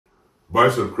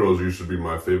Bicep curls used to be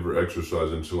my favorite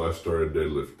exercise until I started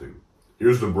deadlifting.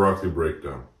 Here's the broccoli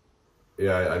breakdown.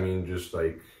 Yeah, I mean, just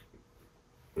like,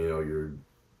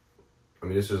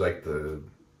 this is like the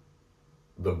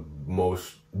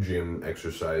most gym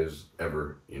exercise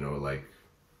ever, like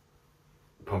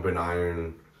pumping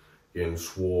iron, getting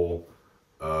swole,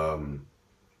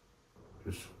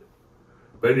 just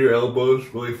bend your elbows,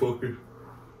 really focus.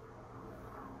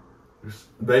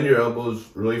 Just bend your elbows,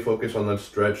 really focus on that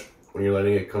stretch when you're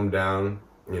letting it come down,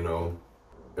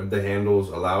 If the handles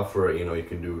allow for it, you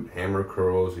can do hammer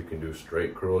curls, you can do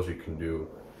straight curls, you can do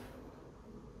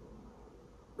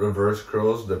reverse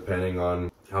curls depending on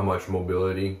how much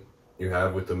mobility you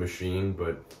have with the machine.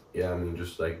 But yeah, I mean,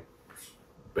 just like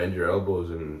bend your elbows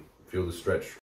and feel the stretch.